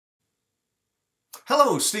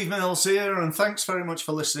Hello, Steve Mills here, and thanks very much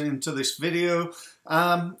for listening to this video.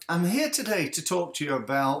 I'm here today to talk to you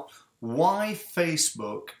about why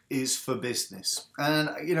Facebook is for business. And,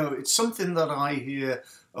 it's something that I hear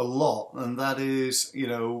a lot, and that is,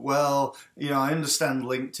 I understand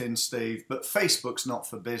LinkedIn, Steve, but Facebook's not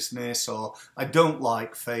for business, or I don't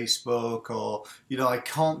like Facebook, or, I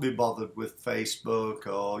can't be bothered with Facebook,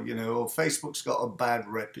 or, Facebook's got a bad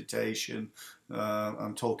reputation.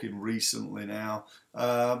 I'm talking recently now.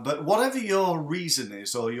 But whatever your reason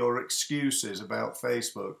is or your excuse is about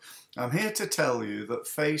Facebook, I'm here to tell you that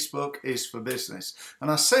Facebook is for business. And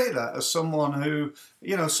I say that as someone who,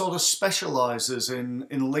 sort of specializes in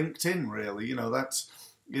LinkedIn, really.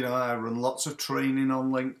 I run lots of training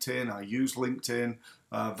on LinkedIn. I use LinkedIn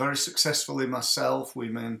very successfully myself. We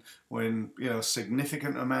win a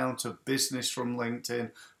significant amount of business from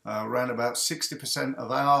LinkedIn. Around about 60% of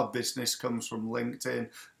our business comes from LinkedIn.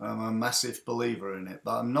 I'm a massive believer in it.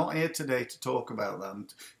 But I'm not here today to talk about that. I'm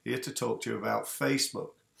here to talk to you about Facebook.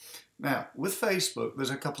 Now, with Facebook, there's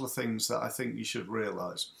a couple of things that I think you should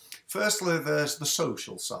realize. Firstly, there's the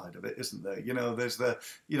social side of it, isn't there?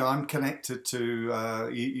 I'm connected to,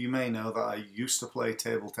 you may know that I used to play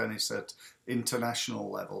table tennis at international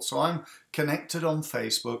level. So I'm connected on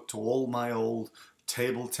Facebook to all my old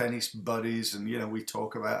table tennis buddies, and we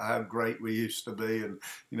talk about how great we used to be, and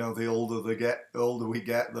the older we get,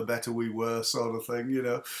 the better we were, sort of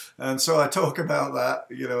thing. And so I talk about that,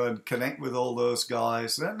 and connect with all those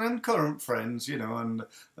guys and current friends,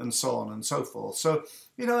 and so on and so forth. So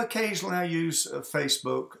occasionally I use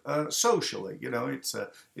Facebook socially.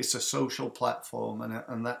 It's a social platform,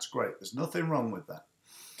 and that's great. There's nothing wrong with that.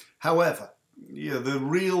 However, the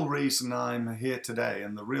real reason I'm here today,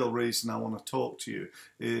 and the real reason I want to talk to you,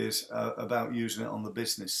 is about using it on the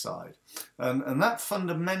business side. And that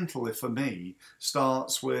fundamentally for me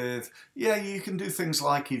starts with, you can do things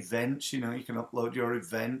like events. You can upload your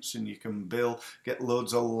events, and you can get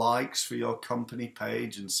loads of likes for your company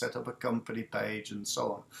page and set up a company page and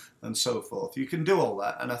so on and so forth. You can do all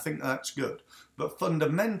that, and I think that's good. But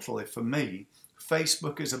fundamentally for me,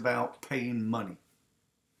 Facebook is about paying money.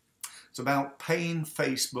 It's about paying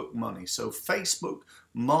Facebook money. So Facebook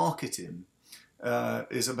marketing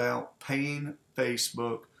is about paying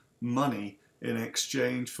Facebook money in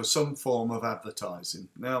exchange for some form of advertising.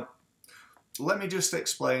 Now, let me just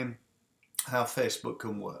explain how Facebook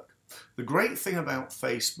can work. The great thing about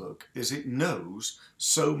Facebook is it knows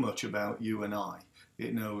so much about you and I.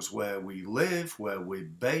 It knows where we live, where we're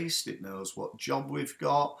based. It knows what job we've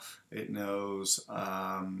got. It knows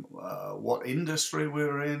what industry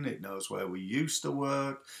we're in. It knows where we used to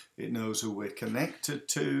work. It knows who we're connected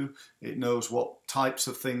to. It knows what types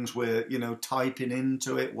of things we're, typing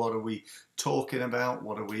into it. What are we talking about?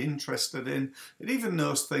 What are we interested in? It even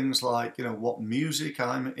knows things like, what music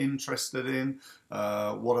I'm interested in.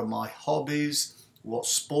 What are my hobbies? What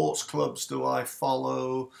sports clubs do I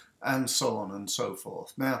follow? And so on and so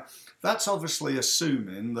forth. Now, that's obviously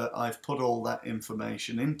assuming that I've put all that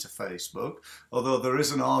information into Facebook, although there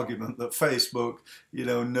is an argument that Facebook,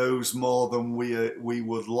 knows more than we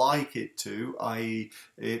would like it to, i.e.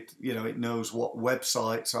 it knows what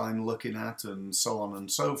websites I'm looking at and so on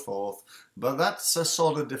and so forth. But that's a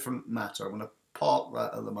sort of different matter. I'm going to park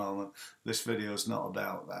that at the moment. This video is not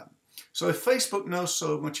about that. So if Facebook knows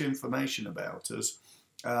so much information about us,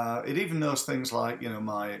 it even knows things like,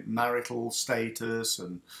 my marital status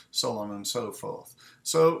and so on and so forth.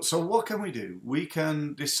 So what can we do? We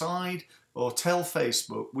can decide or tell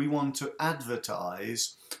Facebook we want to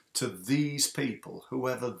advertise to these people,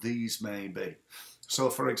 whoever these may be.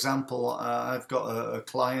 So, for example, I've got a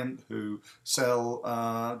client who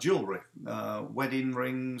sell jewellery, wedding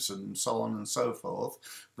rings and so on and so forth.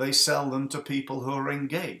 They sell them to people who are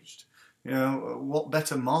engaged. What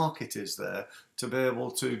better market is there to be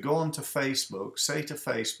able to go onto Facebook, say to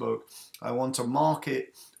Facebook, I want to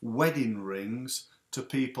market wedding rings to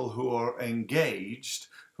people who are engaged,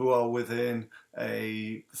 who are within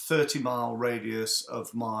a 30-mile radius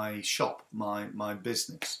of my shop, my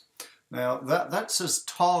business. Now, that's as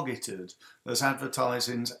targeted as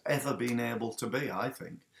advertising's ever been able to be, I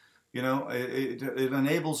think. It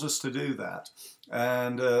enables us to do that.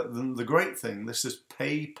 And the great thing, this is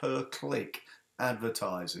pay-per-click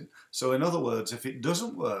advertising. So in other words, if it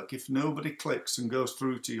doesn't work, if nobody clicks and goes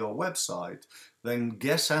through to your website, then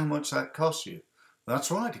guess how much that costs you? That's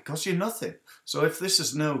right, it costs you nothing. So if this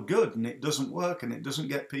is no good and it doesn't work and it doesn't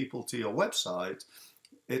get people to your website,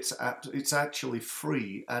 it's actually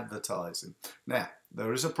free advertising. Now,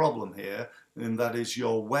 there is a problem here, and that is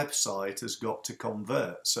your website has got to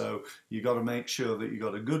convert. So you've got to make sure that you've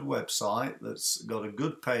got a good website that's got a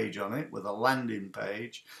good page on it with a landing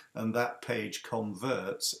page, and that page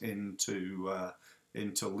converts into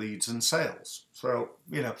leads and sales. So,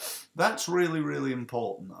 you know, that's really, really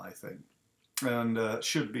important, I think, and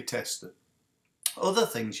should be tested. Other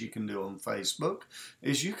things you can do on Facebook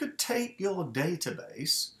is you could take your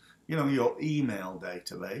database, you know, your email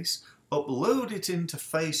database, upload it into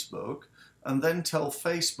Facebook, and then tell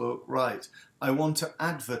Facebook, right, I want to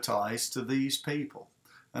advertise to these people.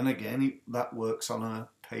 And again, that works on a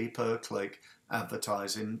pay-per-click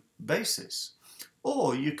advertising basis.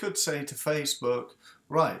 Or you could say to Facebook,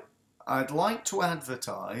 right, I'd like to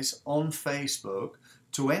advertise on Facebook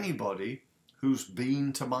to anybody who's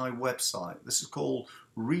been to my website. This is called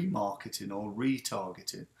remarketing or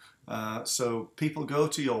retargeting. So people go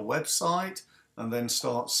to your website and then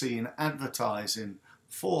start seeing advertising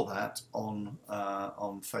for that on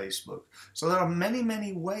Facebook. So there are many,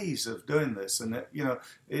 many ways of doing this, and you know,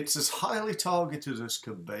 it's as highly targeted as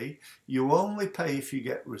could be. You only pay if you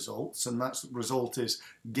get results, and that result is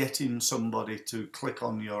getting somebody to click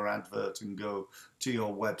on your advert and go to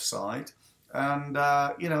your website. And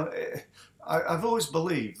you know, I've always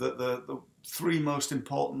believed that the three most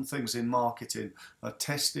important things in marketing are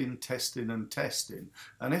testing, testing, and testing.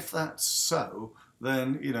 And if that's so,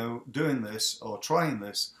 then, you know, doing this or trying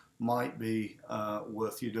this might be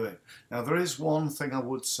worth you doing. Now, there is one thing I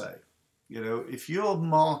would say. You know, if you're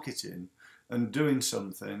marketing and doing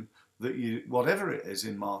something that you, whatever it is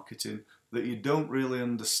in marketing, that you don't really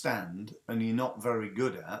understand and you're not very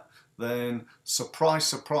good at, then surprise,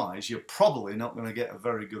 surprise, you're probably not going to get a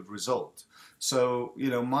very good result. So, you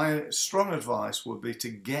know, my strong advice would be to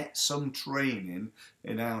get some training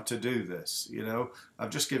in how to do this. You know,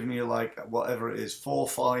 I've just given you like whatever it is, 4 or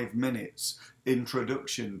 5 minutes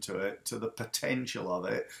introduction to it, to the potential of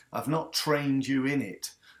it. I've not trained you in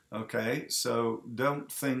it. Okay, so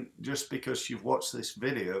don't think just because you've watched this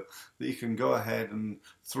video that you can go ahead and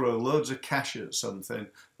throw loads of cash at something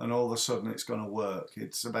and all of a sudden it's going to work.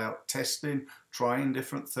 It's about testing, trying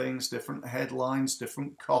different things, different headlines,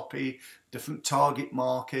 different copy, different target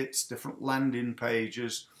markets, different landing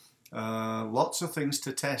pages. Lots of things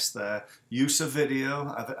to test there. Use of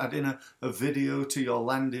video, add in a video to your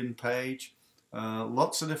landing page.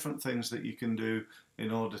 Lots of different things that you can do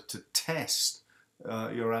in order to test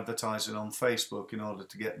your advertising on Facebook in order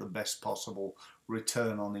to get the best possible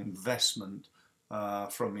return on investment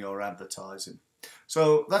from your advertising.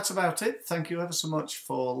 So that's about it. Thank you ever so much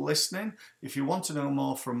for listening. If you want to know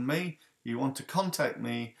more from me, you want to contact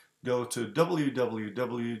me, go to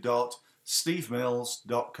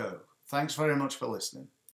www.stevemills.co. Thanks very much for listening.